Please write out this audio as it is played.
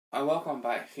Welcome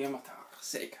by Gematar,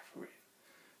 zeker voor je,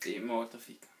 the immortal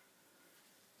vegan.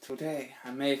 Today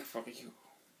I make for you,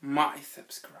 my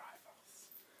subscribers,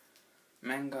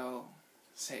 mango,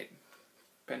 Satan,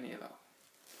 Pomelo,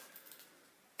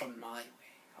 on my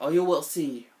way. Or you will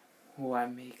see who I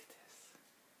make this.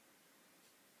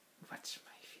 Watch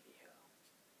my video.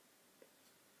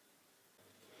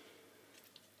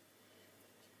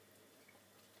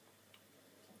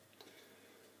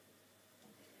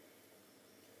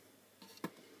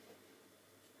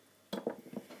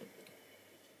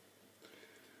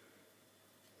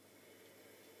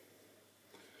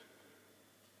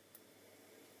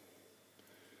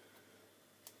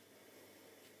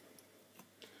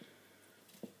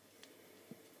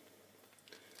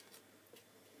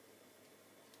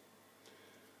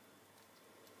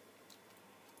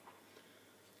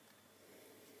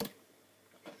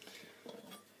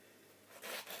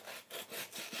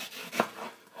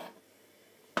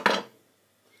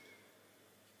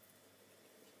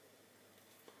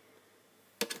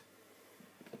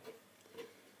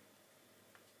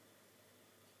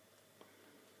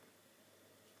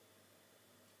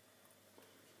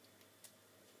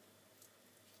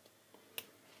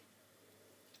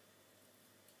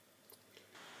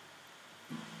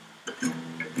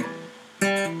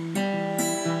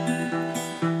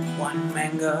 One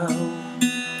mango,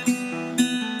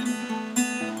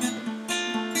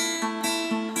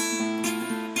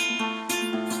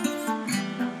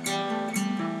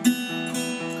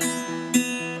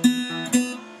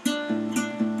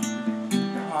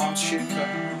 palm sugar,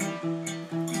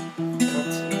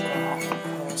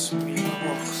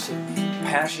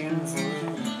 passion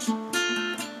fruit,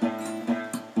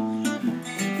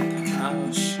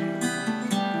 ocean,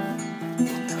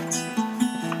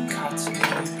 cotton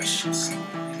bushes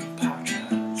and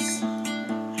pouches,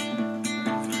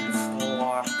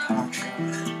 four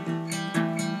pouches.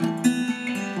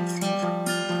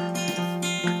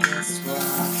 That's what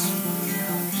we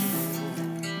are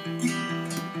doing.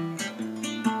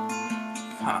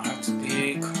 Hard to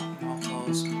be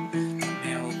composed,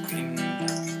 milk in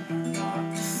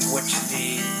which the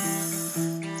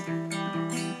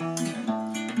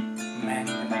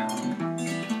mango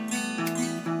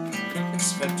is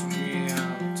what we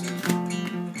are doing.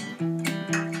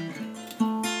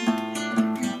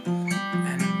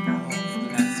 And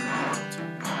let's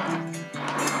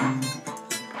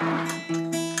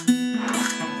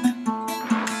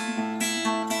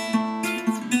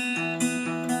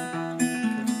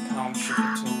palm sugar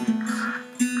to it,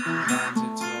 blend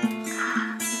it all.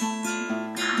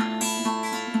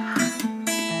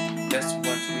 That's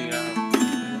what we are doing.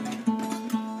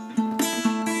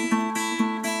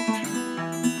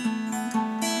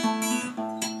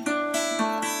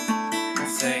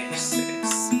 Say this.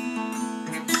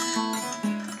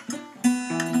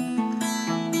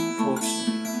 Push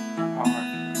hard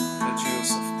the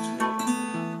juice of two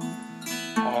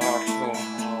or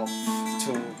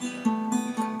 2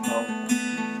 composed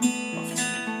of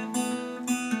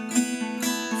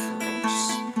fruits.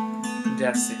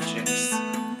 That's it, chips.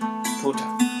 Put 2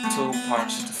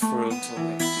 parts of the fruit to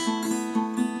it.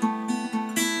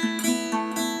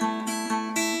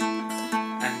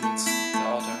 And the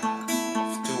other half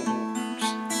of 2 worms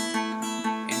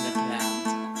in the plant.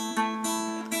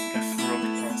 The fruit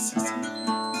processing.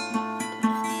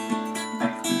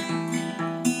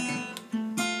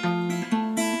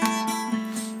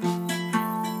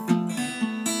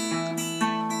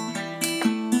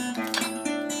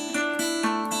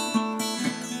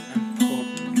 And put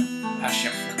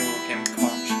passion fruit in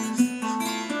pouches.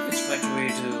 It's what we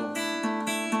do.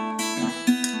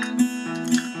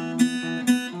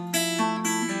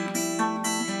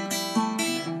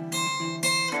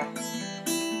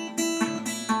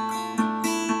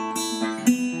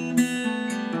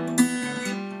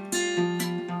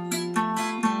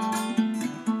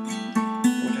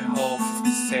 Put half of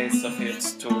the size of it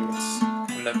to it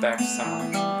on the back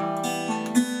side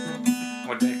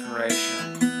with decoration.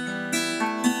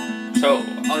 So,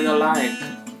 all you like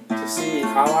to see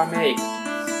how I make,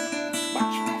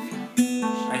 watch my video.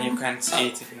 And you can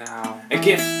eat it now.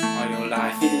 Again, all you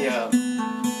like video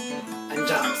and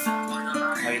jumps.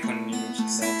 Or you can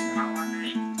use it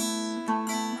later.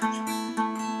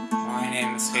 My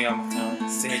name is Gematar,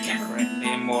 the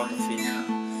immortal vegan.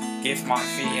 Give my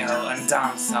video and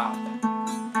thumbs up.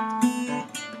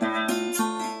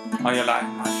 Or you like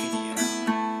my video.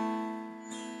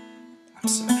 I'm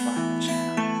so